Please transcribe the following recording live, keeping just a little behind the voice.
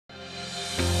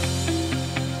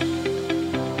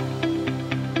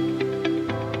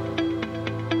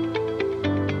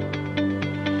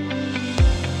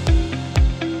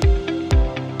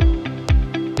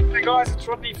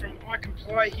Rodney from I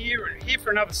Comply here, and here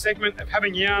for another segment of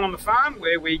Having Yarn on the Farm,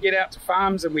 where we get out to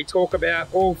farms and we talk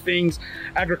about all things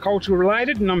agricultural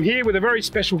related. And I'm here with a very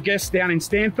special guest down in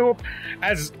Stanthorpe.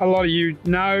 As a lot of you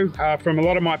know from a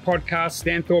lot of my podcasts,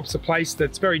 Stanthorpe's a place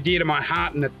that's very dear to my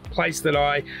heart and a place that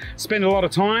I spend a lot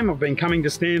of time. I've been coming to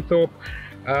Stanthorpe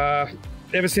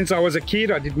ever since I was a kid.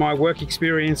 I did my work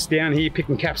experience down here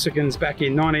picking capsicums back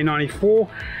in 1994.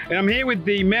 And I'm here with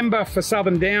the member for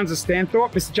Southern Downs of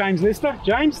Stanthorpe, Mr. James Lister.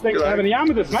 James, thanks for having a yarn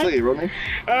with us, mate. See you, Rodney.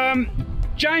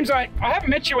 James, I haven't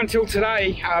met you until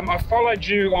today. I followed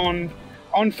you on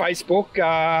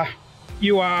Facebook.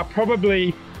 You are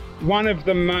probably one of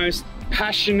the most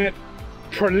passionate,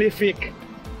 prolific,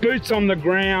 boots on the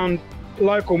ground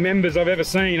local members I've ever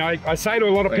seen. I say to a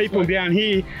lot of people down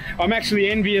here, I'm actually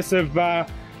envious of the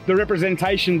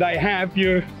representation they have.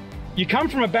 You come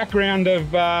from a background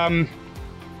of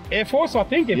Air Force, I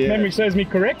think, if memory serves me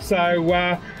correct,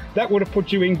 so that would have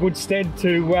put you in good stead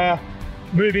to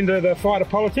move into the fight of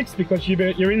politics, because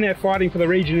you're in there fighting for the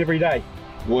region every day.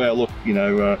 Well, look, you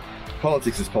know,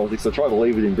 politics is politics. I try to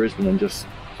leave it in Brisbane and just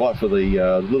fight for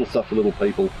the little stuff for little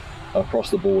people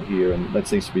across the board here, and that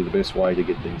seems to be the best way to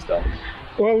get things done.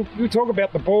 Well, we talk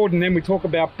about the board and then we talk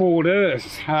about borders.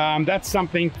 That's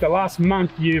something, the last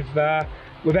month we've had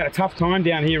a tough time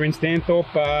down here in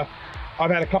Stanthorpe.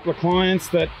 I've had a couple of clients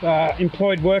that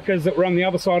employed workers that were on the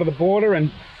other side of the border,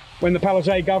 and when the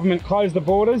Palaszczuk government closed the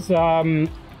borders,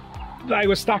 they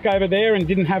were stuck over there and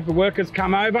didn't have the workers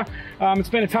come over. It's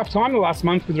been a tough time the last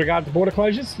month with regard to border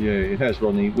closures. Yeah, it has,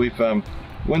 Rodney. We've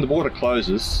when the border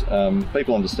closes,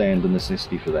 people understand the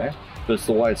necessity for that, but it's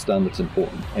the way it's done that's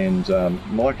important. And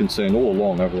my concern all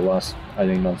along over the last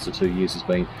 18 months to 2 years has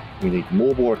been we need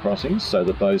more border crossings so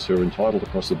that those who are entitled to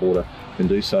cross the border can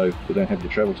do so without having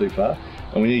to travel too far.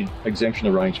 And we need exemption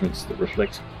arrangements that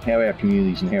reflect how our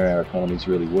communities and how our economies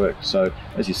really work. So,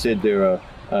 as you said, there are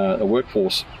a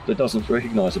workforce that doesn't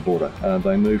recognise a border.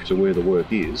 They move to where the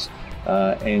work is.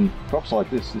 And crops like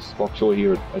this bok-choy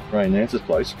here at Ray and Nance's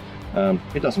place,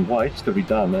 it doesn't wait, it's got to be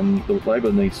done, and the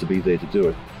labour needs to be there to do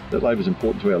it. That labour is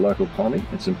important to our local economy,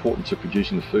 it's important to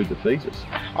producing the food that feeds us.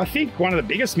 I think one of the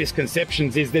biggest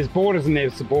misconceptions is there's borders and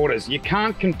there's the borders. You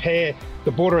can't compare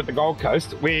the border at the Gold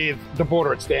Coast with the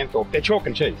border at Stanthorpe. They're chalk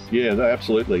and cheese. Yeah,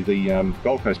 absolutely. The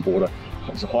Gold Coast border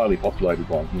is a highly populated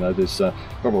one. You know, there's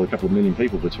probably a couple of million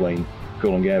people between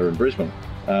Coolangatta and Brisbane.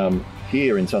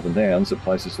 Here in Southern Downs, at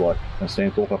places like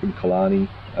Stanthorpe, up in Killarney,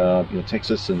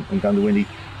 Texas and Goondiwindi,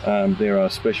 there are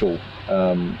special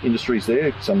industries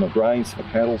there. Some are grains, some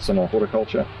are cattle, some are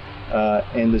horticulture,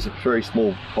 and there's a very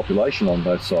small population on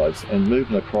both sides, and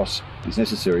movement across is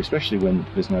necessary, especially when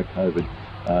there's no COVID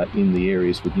in the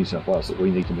areas with New South Wales that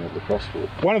we need to be able to cross for.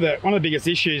 One of the biggest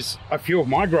issues a few of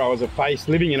my growers have faced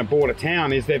living in a border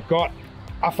town is they've got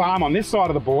a farm on this side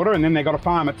of the border and then they've got a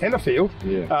farm at Tenterfield.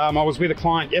 I was with a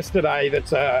client yesterday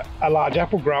that's a large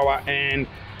apple grower, and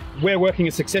we're working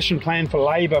a succession plan for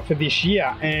labour for this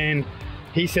year, and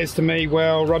he says to me,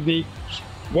 well, Rodney,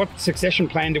 what succession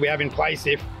plan do we have in place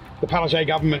if the Palaszczuk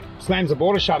government slams the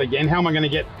border shut again? How am I going to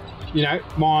get,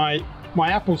 my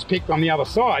apples picked on the other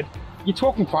side? You're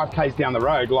talking 5 k's down the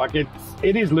road. Like, it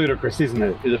is ludicrous, isn't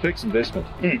it? It affects investment.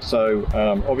 So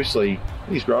obviously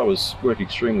these growers work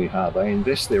extremely hard. They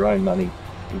invest their own money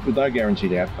with no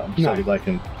guaranteed outcome, so that they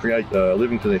can create a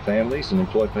living for their families and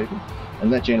employ people,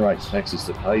 and that generates taxes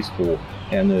that pays for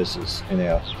our nurses and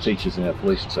our teachers and our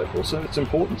police and so forth. So it's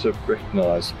important to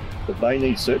recognise that they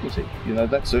need certainty. You know,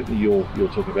 that certainty you're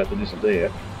talking about that isn't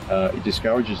there. It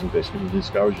discourages investment, it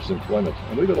discourages employment,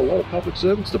 and we've got a lot of public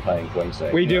servants to pay in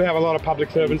Queensland. We do have a lot of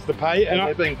public servants to pay, and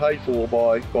they're being paid for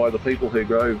by the people who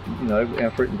grow,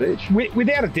 our fruit and veg.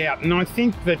 Without a doubt, and I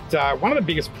think that one of the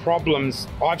biggest problems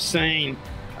I've seen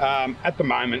at the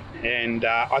moment, and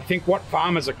I think what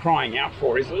farmers are crying out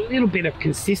for, is a little bit of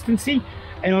consistency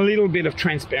and a little bit of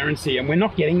transparency, and we're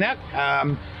not getting that.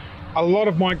 A lot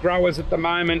of my growers at the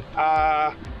moment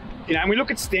are, and we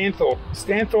look at Stanthorpe.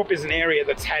 Stanthorpe is an area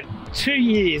that's had 2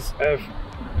 years of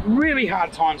really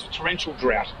hard times with torrential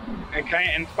drought,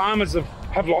 okay? And farmers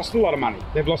have lost a lot of money.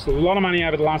 They've lost a lot of money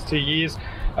over the last 2 years.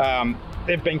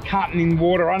 They've been carting in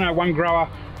water. I know one grower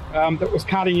that was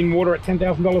carting in water at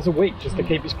 $10,000 a week just to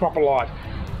keep his crop alive.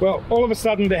 Well, all of a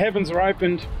sudden the heavens are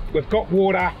opened. We've got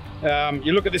water.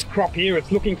 You look at this crop here,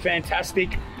 it's looking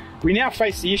fantastic. We now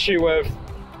face the issue of,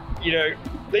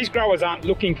 these growers aren't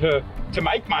looking to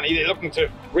make money, they're looking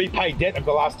to repay debt of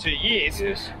the last 2 years.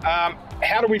 Yes.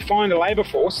 How do we find a labour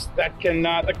force that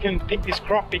can pick this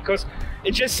crop? Because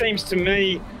it just seems to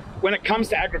me, when it comes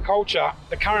to agriculture,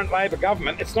 the current Labor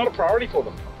government, it's not a priority for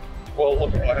them. Well,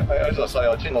 look, as I say,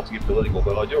 I tend not to get political,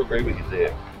 but I do agree with you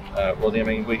there. Well, I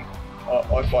mean,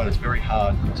 I find it's very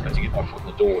hard to get my foot in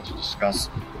the door to discuss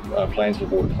plans for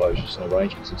border closures and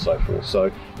arrangements and so forth. So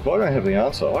if I don't have the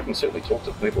answer, I can certainly talk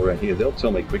to people around here. They'll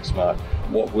tell me quick smart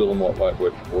what will and what won't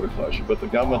work for border closure. But the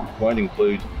government won't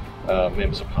include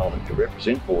members of parliament who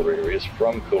represent border areas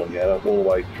from Coolangatta all the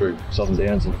way through Southern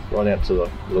Downs and right out to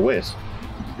the west,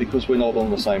 because we're not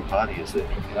on the same party as them,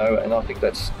 and I think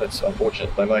that's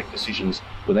unfortunate. They make decisions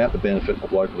without the benefit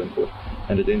of local input,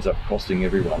 and it ends up costing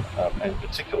everyone, and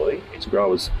particularly it's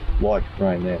growers like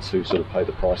Grain Nance who sort of pay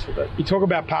the price for that. You talk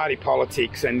about party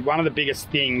politics, and one of the biggest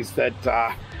things that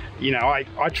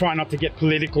I try not to get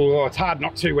political, or it's hard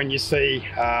not to when you see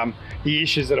the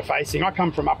issues that are facing. I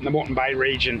come from up in the Moreton Bay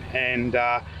region, and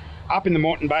up in the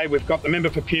Moreton Bay we've got the member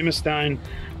for Pumicestone,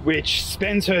 which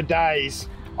spends her days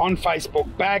on Facebook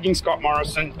bagging Scott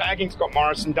Morrison. Scott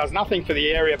Morrison, does nothing for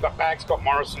the area but bag Scott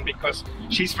Morrison because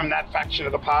she's from that faction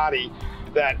of the party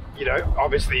that,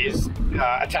 obviously is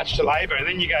attached to Labor. And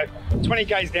then you go 20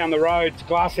 k's down the road to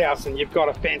Glasshouse and you've got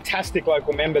a fantastic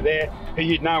local member there who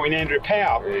you'd know in Andrew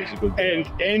Powell. Yeah, he's a good guy.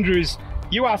 And Andrew's,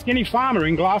 you ask any farmer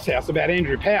in Glasshouse about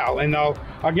Andrew Powell and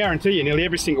I guarantee you nearly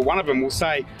every single one of them will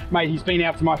say, mate, he's been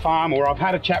out to my farm, or I've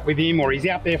had a chat with him, or he's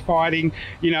out there fighting.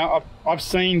 I've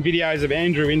seen videos of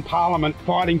Andrew in Parliament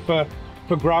fighting for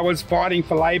growers, fighting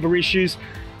for Labor issues.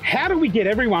 How do we get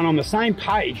everyone on the same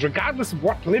page, regardless of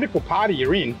what political party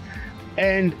you're in,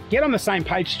 and get on the same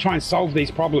page to try and solve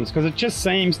these problems? Because it just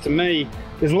seems to me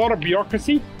there's a lot of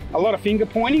bureaucracy, a lot of finger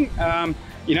pointing.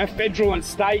 Federal and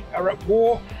state are at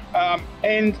war,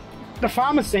 and the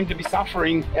farmers seem to be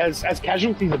suffering as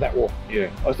casualties of that war. Yeah,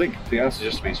 I think the answer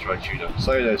is just to be straight shooter.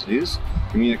 Say it as it is,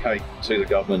 communicate to the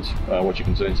government what your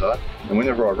concerns are, and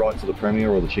whenever I write to the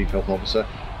Premier or the Chief Health Officer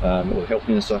or the Health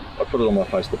Minister, I put it on my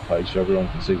Facebook page so everyone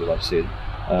can see what I've said.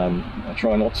 I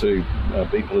try not to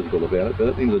be political about it, but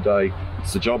at the end of the day,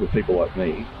 it's the job of people like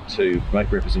me to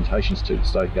make representations to the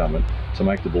state government to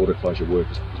make the border closure work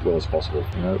as well as possible.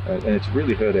 And it's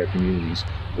really hurt our communities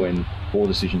when poor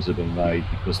decisions have been made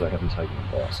because they haven't taken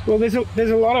advice. Well, there's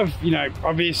a lot of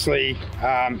obviously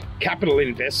capital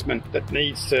investment that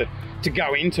needs to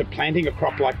go into planting a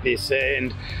crop like this,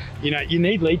 and you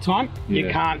need lead time. Yeah.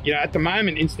 You can't at the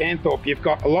moment in Stanthorpe you've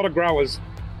got a lot of growers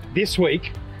this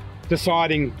week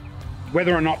deciding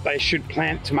whether or not they should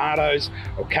plant tomatoes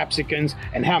or capsicums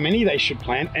and how many they should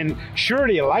plant, and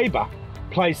surety of labour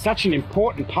plays such an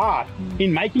important part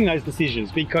in making those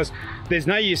decisions, because there's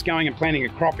no use going and planting a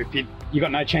crop if you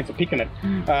got no chance of picking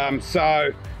it.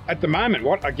 So at the moment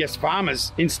what I guess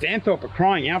farmers in Stanthorpe are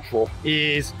crying out for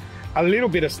is a little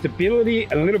bit of stability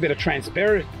and a little bit of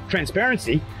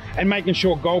transparency, and making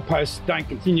sure goalposts don't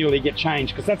continually get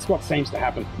changed, because that's what seems to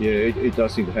happen. Yeah, it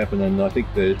does seem to happen, and I think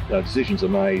the decisions are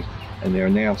made and they're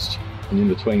announced, and in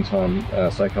between time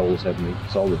stakeholders haven't been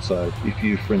consulted. So if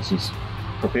you, for instance,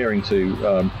 preparing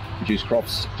to produce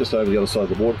crops just over the other side of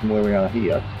the border from where we are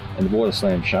here, and the border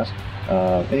slammed shut,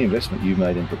 any investment you've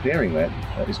made in preparing that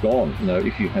is gone.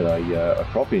 If you had a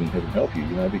crop in, heaven help you,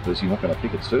 because you're not going to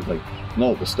pick it, certainly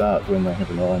not at the start when they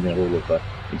haven't ironed out all of the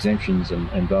exemptions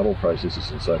and bubble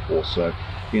processes and so forth. So,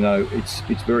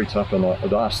 it's very tough, and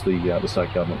I'd ask the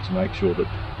state government to make sure that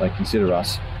they consider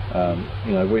us.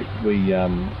 We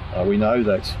know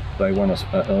that they won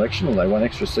an election and they won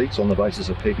extra seats on the basis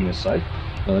of keeping us safe.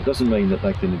 And it doesn't mean that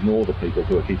they can ignore the people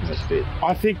who are keeping us fed.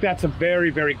 I think that's a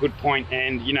very, very good point.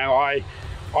 And,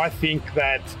 I think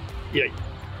that,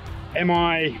 am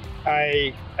I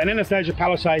an Anastasia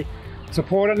Palaszczuk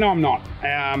supporter? No, I'm not.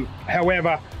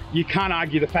 However, you can't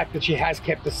argue the fact that she has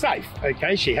kept us safe.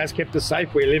 Okay, she has kept us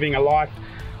safe. We're living a life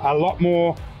a lot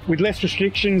more with less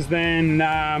restrictions than,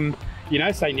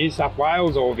 say New South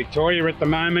Wales or Victoria at the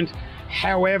moment.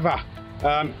 However,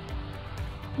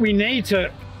 we need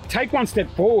to take one step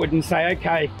forward and say,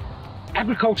 okay,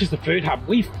 agriculture is the food hub.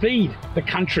 We feed the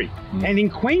country. And in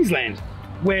Queensland,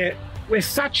 where we're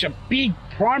such a big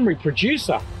primary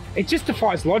producer, it just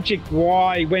defies logic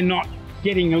why we're not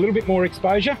getting a little bit more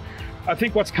exposure. I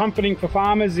think what's comforting for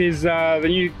farmers is the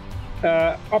new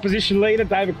opposition leader,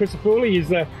 David Crisafulli, is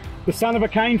the son of a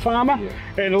cane farmer.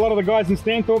 Yeah. And a lot of the guys in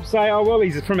Stanthorpe say, oh, well,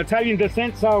 he's from Italian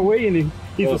descent, so are we, and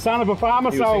he's the son of a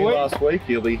farmer, so are we. Last week,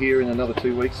 he'll be here in another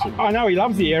 2 weeks. I know, he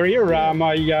loves the area.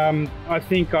 Yeah. I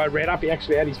think I read up, he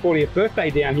actually had his 40th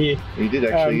birthday down here. He did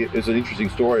actually. There's an interesting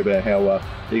story about how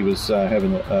he was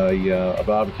having a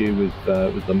barbecue with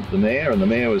the mayor, and the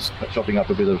mayor was chopping up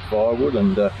a bit of firewood,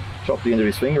 and chopped the end of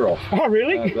his finger off. Oh,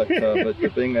 really?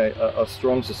 But being a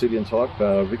strong Sicilian type,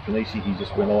 Vic Panici, he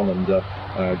just went on and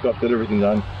got everything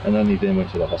done, and only then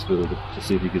went to the hospital to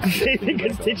see if he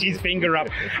could stitch his finger up.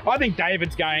 I think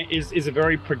David's is a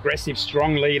very progressive,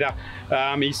 strong leader.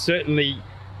 He's certainly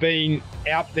been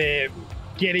out there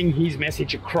getting his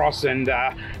message across, and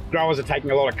growers are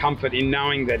taking a lot of comfort in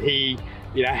knowing that he,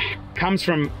 you know, comes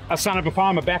from a son of a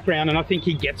farmer background, and I think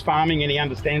he gets farming and he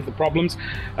understands the problems.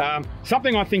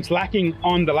 Something I think's lacking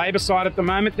on the Labor side at the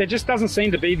moment, there just doesn't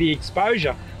seem to be the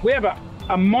exposure. We have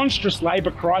a monstrous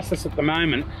Labor crisis at the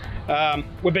moment.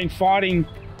 We've been fighting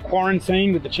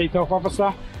quarantine with the Chief Health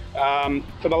Officer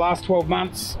for the last 12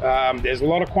 months. There's a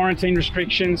lot of quarantine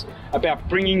restrictions about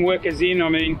bringing workers in. I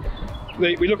mean,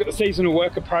 we look at the seasonal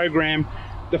worker program.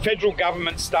 The federal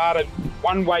government started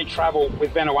one-way travel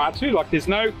with Vanuatu. Like there's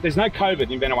no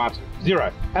COVID in Vanuatu,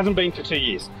 zero. Hasn't been for 2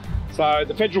 years. So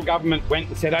the federal government went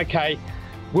and said, okay,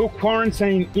 we'll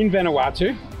quarantine in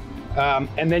Vanuatu,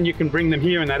 and then you can bring them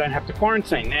here and they don't have to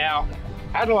quarantine. Now,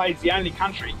 Adelaide's the only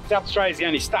country, South Australia's the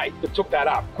only state that took that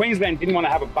up. Queensland didn't want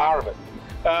to have a bar of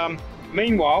it.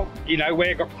 Meanwhile, you know,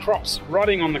 we've got crops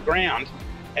rotting on the ground,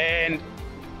 and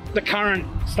the current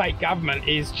state government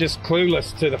is just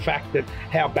clueless to the fact that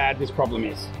how bad this problem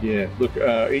is. Yeah, look,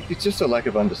 it's just a lack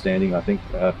of understanding. I think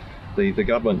the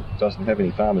government doesn't have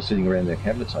any farmers sitting around their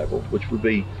cabinet table, which would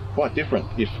be quite different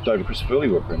if David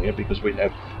Crisafulli were Premier, because we'd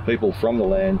have people from the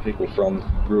land, people from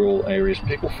rural areas,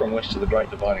 people from west of the Great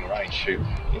Dividing Range who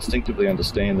instinctively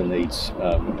understand the needs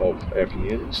of our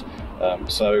communities.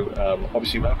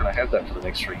 Obviously we're not going to have that for the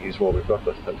next 3 years while we've got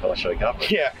the Palaszczuk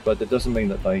government. Yeah. But that doesn't mean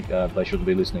that they shouldn't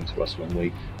be listening to us when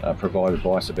we provide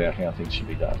advice about how things should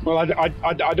be done. Well,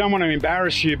 I don't want to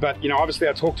embarrass you, but you know, obviously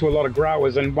I talk to a lot of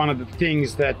growers, and one of the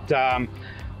things that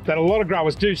a lot of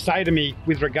growers do say to me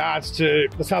with regards to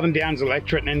the Southern Downs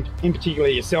electorate, and in particular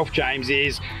yourself, James,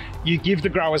 is you give the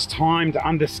growers time to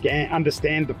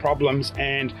understand the problems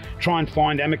and try and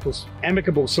find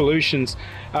amicable solutions.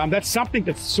 That's something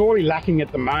that's sorely lacking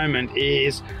at the moment.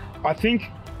 Is I think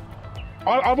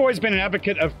I've always been an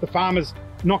advocate of the farmers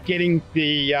not getting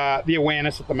the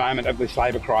awareness at the moment of this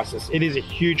Labor crisis. It is a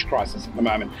huge crisis at the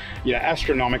moment, you know,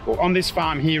 astronomical. On this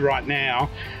farm here right now,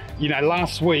 you know,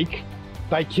 last week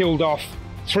they killed off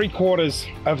 3/4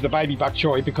 of the baby bok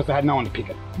choy because they had no one to pick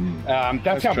it.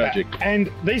 That's how tragic. bad.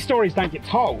 And these stories don't get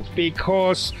told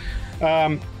because,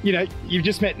 you know, you've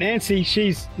just met Nancy.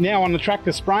 She's now on the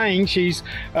tractor spraying. She's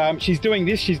doing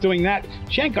this, she's doing that.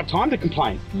 She ain't got time to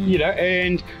complain, you know.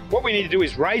 And what we need to do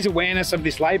is raise awareness of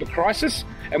this Labor crisis,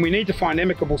 and we need to find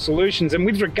amicable solutions. And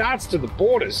with regards to the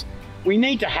borders, we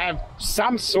need to have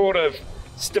some sort of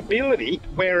stability,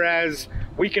 whereas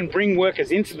we can bring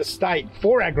workers into the state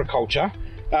for agriculture.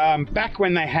 Back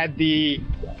when they had the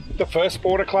first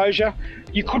border closure,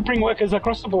 you could bring workers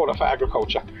across the border for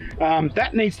agriculture.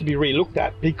 That needs to be re-looked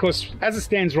at, because as it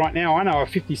stands right now, I know of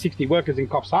 50, 60 workers in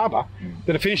Coffs Harbour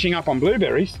that are finishing up on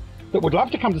blueberries that would love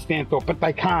to come to Stanthorpe, but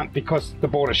they can't because the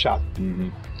border's shut.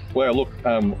 Well, look,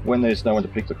 when there's no one to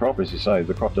pick the crop, as you say,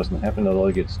 the crop doesn't happen, it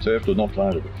either gets turfed or not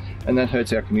planted. And that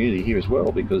hurts our community here as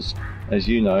well, because, as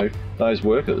you know, those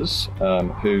workers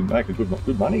who make a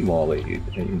good money while they're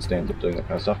in Stanthorpe doing that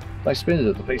kind of stuff, they spend it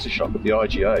at the pizza shop, at the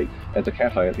IGA, at the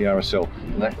cafe, at the RSL,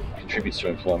 and that contributes to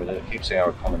employment, and it keeps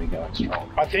our economy going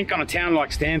strong. I think on a town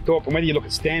like Stanthorpe, and whether you look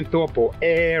at Stanthorpe or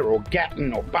Ayr or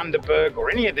Gatton or Bundaberg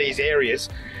or any of these areas,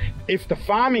 if the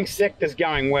farming sector's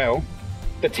going well,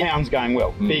 the town's going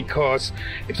well, because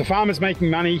if the farmer's making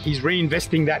money, he's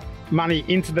reinvesting that money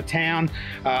into the town.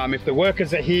 If the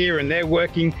workers are here and they're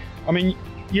working, I mean,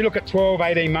 you look at 12,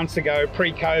 18 months ago,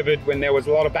 pre-COVID, when there was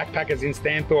a lot of backpackers in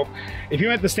Stanthorpe. If you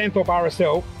went to Stanthorpe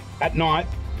RSL at night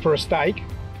for a steak,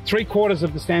 3/4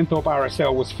 of the Stanthorpe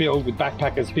RSL was filled with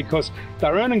backpackers, because they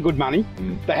were earning good money.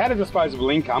 They had a disposable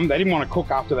income. They didn't want to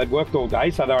cook after they'd worked all day,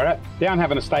 so they were down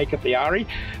having a steak at the RE.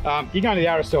 You go to the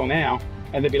RSL now,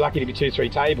 and they'd be lucky to be 2-3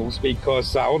 tables,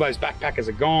 because all those backpackers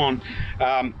are gone.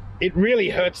 It really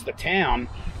hurts the town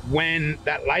when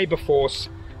that labour force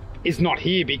is not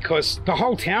here, because the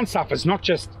whole town suffers, not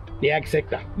just the ag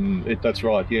sector. That's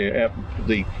right, yeah.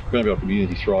 The Granville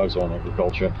community thrives on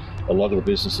agriculture. A lot of the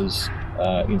businesses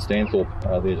in Stanthorpe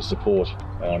are there to support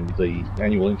the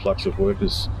annual influx of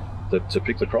workers to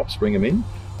pick the crops, bring them in.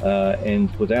 And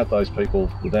without those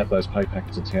people, without those pay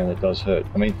packets in town, it does hurt.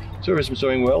 I mean, tourism's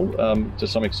doing well to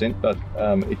some extent, but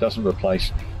it doesn't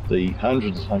replace the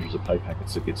hundreds and hundreds of pay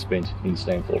packets that get spent in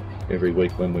Stanthorpe every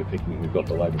week when we're picking. We've got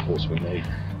the labour force we need.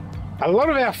 A lot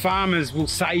of our farmers will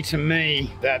say to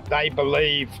me that they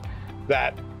believe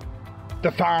that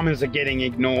the farmers are getting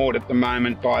ignored at the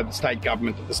moment by the state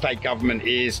government, that the state government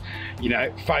is, you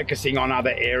know, focusing on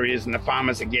other areas and the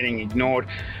farmers are getting ignored.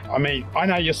 I mean, I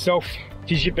know yourself,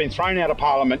 because you've been thrown out of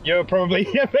Parliament, you're probably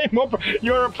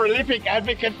you're a prolific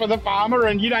advocate for the farmer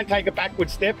and you don't take a backward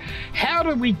step. How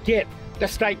do we get the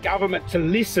state government to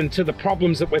listen to the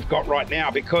problems that we've got right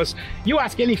now? Because you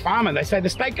ask any farmer, they say the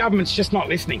state government's just not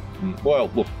listening.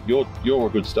 Well, look, you're a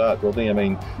good start, Rodney. I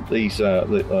mean, these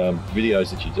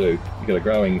videos that you do, you've got a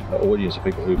growing audience of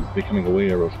people who are becoming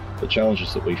aware of the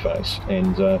challenges that we face,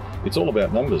 and it's all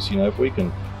about numbers. You know, if we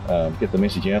can get the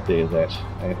message out there that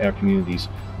our communities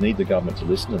need the government to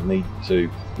listen and need to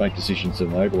make decisions that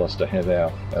enable us to have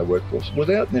our workforce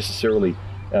without necessarily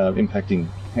impacting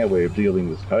how we're dealing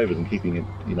with COVID and keeping it,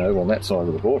 you know, on that side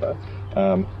of the border,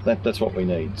 that's what we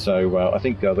need. So I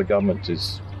think the government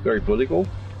is very political.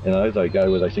 You know, they go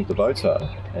where they think the votes are,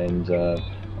 and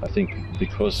I think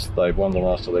because they've won the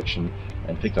last election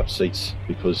and picked up seats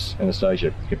because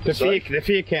Anastasia kept it safe. The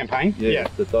fear campaign. Yeah.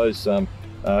 That those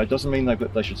it doesn't mean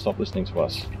they should stop listening to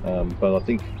us, but I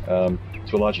think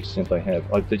to a large extent they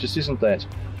have. There just isn't that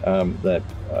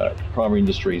primary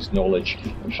industries knowledge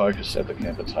and focus at the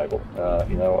cabinet table.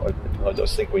 You know, I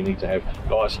just think we need to have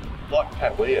guys like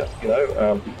Pat Weir. You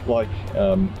know,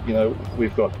 you know,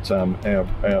 we've got our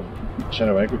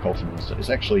Shadow Agriculture Minister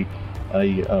is actually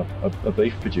a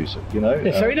beef producer. You know,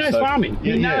 yeah, so he knows farming.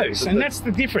 He knows, and that's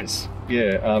the difference.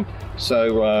 Yeah.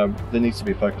 So there needs to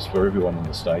be a focus for everyone in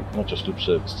the state, not just lip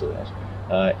service to that.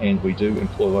 And we do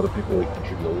employ a lot of people. We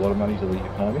contribute a lot of money to the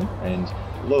economy, and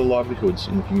a lot of livelihoods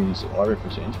in the communities that I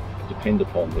represent depend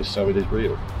upon this, so it is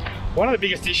real. One of the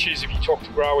biggest issues, if you talk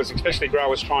to growers, especially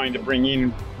growers trying to bring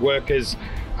in workers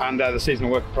under the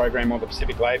Seasonal Worker Program or the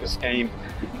Pacific Labour Scheme,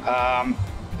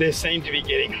 they seem to be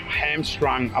getting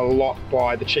hamstrung a lot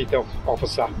by the Chief Health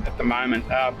Officer at the moment.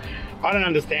 I don't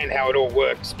understand how it all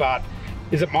works, but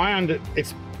is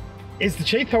the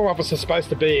Chief Health Officer supposed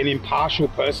to be an impartial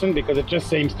person? Because it just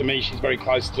seems to me she's very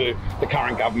close to the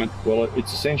current government. Well,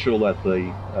 it's essential that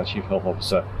the Chief Health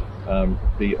Officer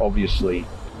be obviously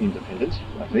independent,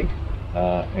 I think,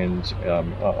 and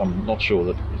I'm not sure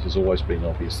that it has always been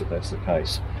obvious that that's the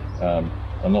case.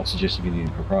 I'm not suggesting any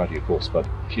impropriety, of course, but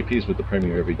she appears with the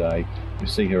Premier every day. You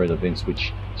see her at events,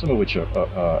 some of which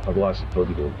are largely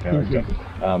political character.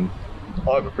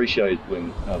 I've appreciated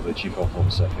when the Chief Health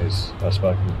Officer has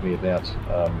spoken with me about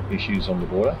issues on the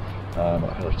border. I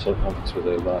had a teleconference with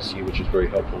her last year, which was very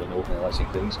helpful in organising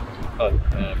things, but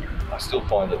I still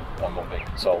find that I'm not being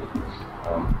consulted.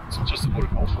 It's just the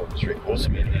horticultural industry, of course. I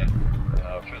mean,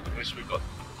 further west, we've got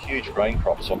huge grain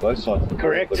crops on both sides of the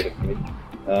border.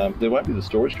 Correct. There won't be the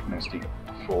storage capacity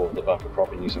for the bumper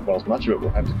crop in New South Wales. Much of it will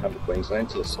have to come to Queensland,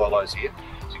 to the silos here,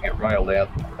 to get railed out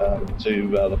to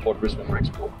the Port of Brisbane for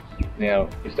export. Now,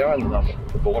 if there aren't enough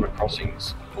border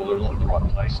crossings, or they're not in the right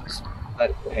places,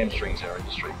 that hamstrings our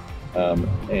industry.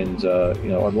 You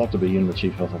know, I'd love to be in the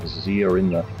Chief Health Officer's ear or in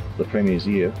the Premier's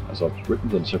ear, as I've written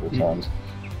them several times,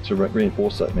 to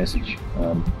reinforce that message.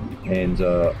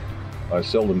 I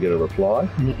seldom get a reply,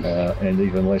 and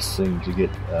even less seem to get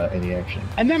any action.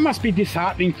 And that must be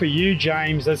disheartening for you,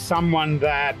 James, as someone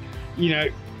that, you know,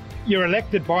 you're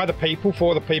elected by the people,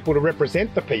 for the people, to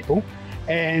represent the people,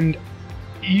 and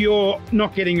you're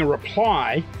not getting a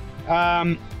reply.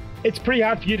 It's pretty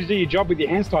hard for you to do your job with your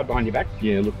hands tied behind your back.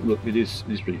 Yeah, look, it is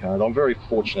pretty hard. I'm very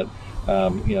fortunate.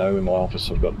 You know, in my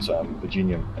office, I've got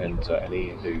Virginia and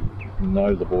Ian who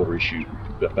know the border issue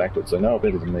backwards. They know it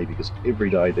better than me, because every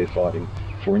day they're fighting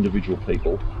for individual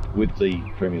people with the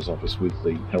Premier's office, with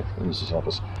the Health Minister's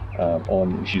office,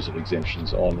 on issues of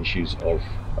exemptions, on issues of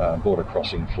border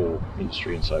crossing for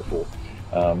industry and so forth.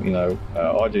 You know,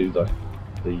 I do the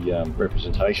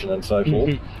representation and so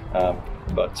forth,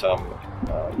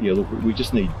 yeah, look, we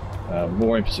just need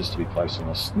more emphasis to be placed on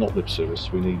us, not lip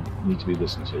service. We need to be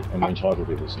listened to, and we're entitled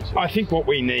to be listened to. I think what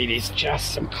we need is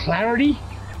just some clarity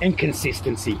and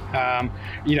consistency.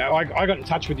 You know, I got in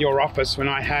touch with your office when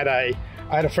I had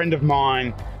a friend of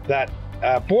mine that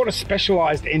bought a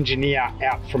specialised engineer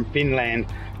out from Finland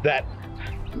that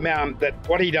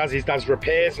what he does is does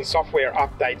repairs and software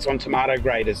updates on tomato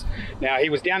graders. Now, he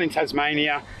was down in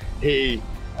Tasmania. He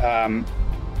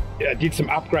did some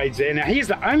upgrades there. Now, he's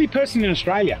the only person in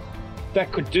Australia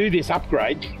that could do this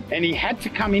upgrade, and he had to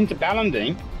come into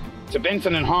Ballantyne to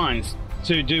Benson and Hines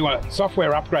to do a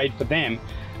software upgrade for them.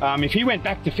 If he went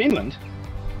back to Finland,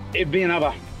 it'd be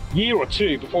another year or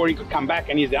two before he could come back,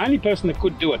 and he's the only person that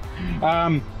could do it.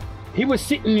 He was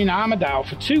sitting in Armidale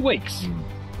for 2 weeks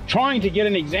trying to get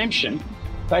an exemption.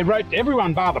 They wrote to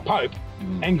everyone bar the Pope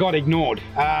and got ignored.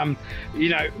 You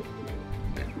know,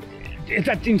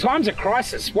 in times of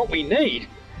crisis, what we need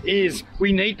is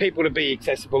we need people to be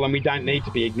accessible, and we don't need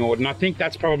to be ignored. And I think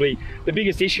that's probably the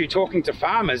biggest issue talking to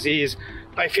farmers is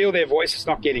they feel their voice is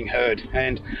not getting heard.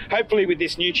 And hopefully with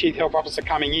this new Chief Health Officer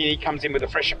coming in, he comes in with a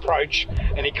fresh approach,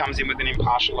 and he comes in with an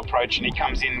impartial approach, and he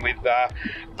comes in with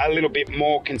a little bit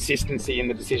more consistency in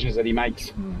the decisions that he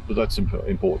makes. But that's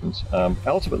important.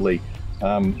 Ultimately,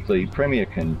 the Premier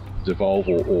can devolve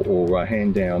or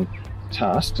hand down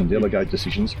tasks and delegate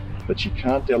decisions, but she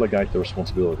can't delegate the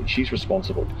responsibility. She's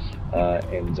responsible.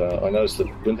 And I noticed that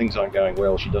when things aren't going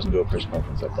well, she doesn't do a press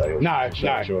conference that day. Or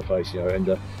show her face, you know.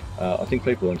 And I think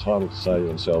people are entitled to say to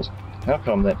themselves, how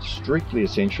come that strictly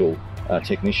essential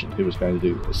technician who was going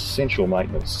to do essential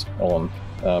maintenance on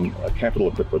a capital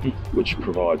equipment which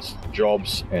provides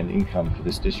jobs and income for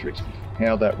this district,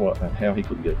 how he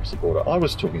couldn't get across the border? I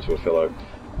was talking to a fellow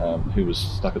who was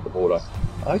stuck at the border.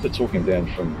 I had to talk him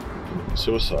down from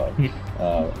suicide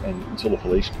and until the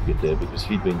police could get there, because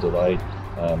he'd been delayed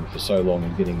for so long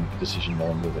in getting a decision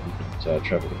on whether he could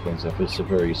travel to Queensland for some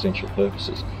very essential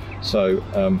purposes. So,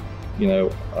 you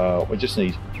know, we just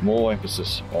need more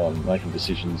emphasis on making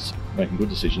good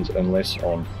decisions, and less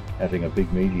on having a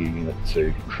big media unit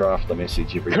to craft the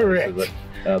message every day so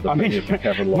that the media can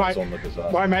capitalise on the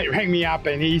disaster. My mate rang me up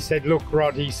and he said, look,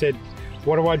 Rod, he said,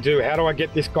 what do I do? How do I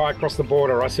get this guy across the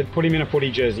border? I said, put him in a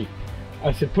footy jersey.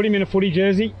 I said, put him in a footy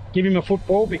jersey, give him a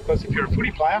football, because if you're a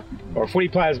footy player or a footy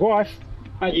player's wife,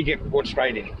 mate, you get brought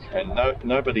straight in. And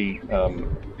nobody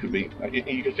could be,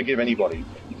 you could forgive anybody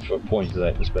for pointing to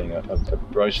that as being a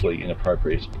grossly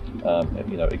inappropriate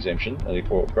you know, exemption,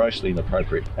 or grossly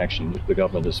inappropriate action. The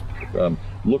government has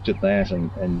looked at that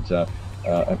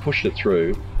and pushed it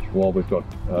through, while we've got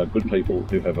good people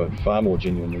who have a far more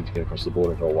genuine need to get across the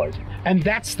border who are waiting. And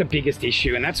that's the biggest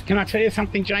issue. And that's, can I tell you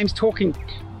something, James, talking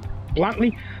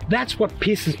bluntly, that's what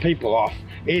pisses people off,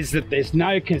 is that there's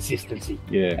no consistency.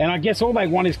 Yeah. And I guess all they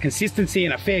want is consistency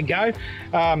and a fair go.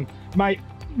 Mate,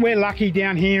 we're lucky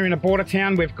down here in a border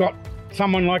town. We've got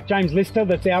someone like James Lister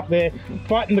that's out there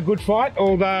fighting the good fight,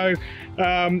 although,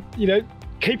 you know,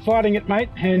 keep fighting it, mate.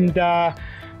 And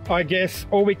I guess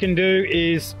all we can do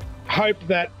is hope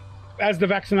that as the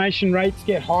vaccination rates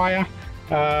get higher,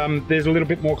 there's a little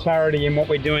bit more clarity in what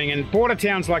we're doing. And border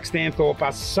towns like Stanthorpe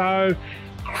are so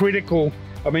critical.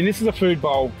 I mean, this is a food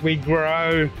bowl. We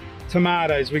grow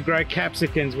tomatoes, we grow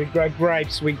capsicums, we grow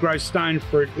grapes, we grow stone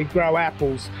fruit, we grow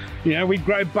apples, you know, we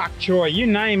grow bok choy, you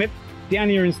name it. Down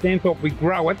here in Stanthorpe, we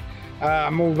grow it.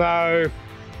 Although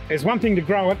there's one thing to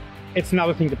grow it, it's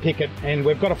another thing to pick it. And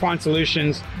we've got to find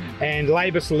solutions, and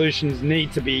Labor solutions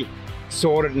need to be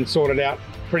sorted out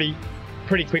pretty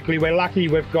quickly. We're lucky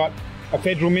we've got a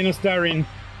federal minister in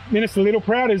Minister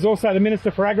Littleproud, who's also the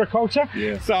Minister for Agriculture.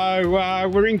 Yeah. So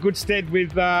we're in good stead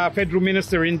with federal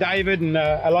minister in David, and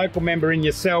a local member in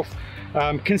yourself.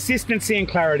 Consistency and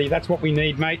clarity, that's what we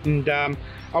need, mate. And I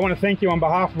want to thank you on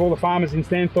behalf of all the farmers in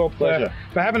Stanthorpe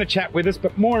for having a chat with us.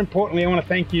 But more importantly, I want to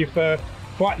thank you for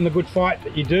fighting the good fight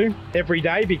that you do every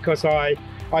day, because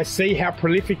I see how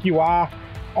prolific you are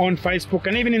on Facebook.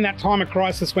 And even in that time of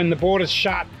crisis when the borders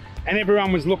shut and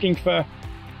everyone was looking for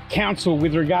counsel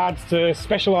with regards to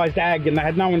specialised ag and they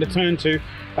had no one to turn to,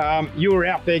 you were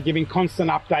out there giving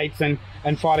constant updates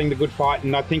and fighting the good fight.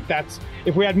 And I think that's,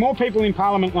 if we had more people in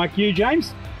Parliament like you,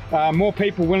 James, more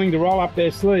people willing to roll up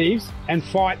their sleeves and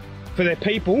fight for their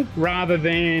people rather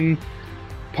than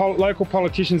local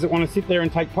politicians that want to sit there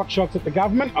and take pot shots at the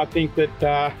government, I think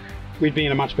that we'd be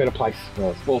in a much better place.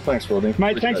 Right. Well, thanks, Rodney.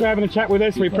 Mate, thanks for having a chat with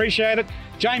us. We appreciate it.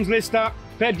 James Lister,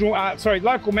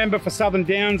 local member for Southern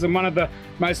Downs, and one of the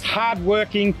most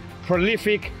hard-working,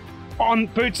 prolific,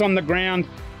 boots on the ground,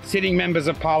 sitting members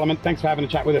of Parliament. Thanks for having a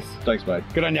chat with us. Thanks, mate.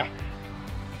 Good on you.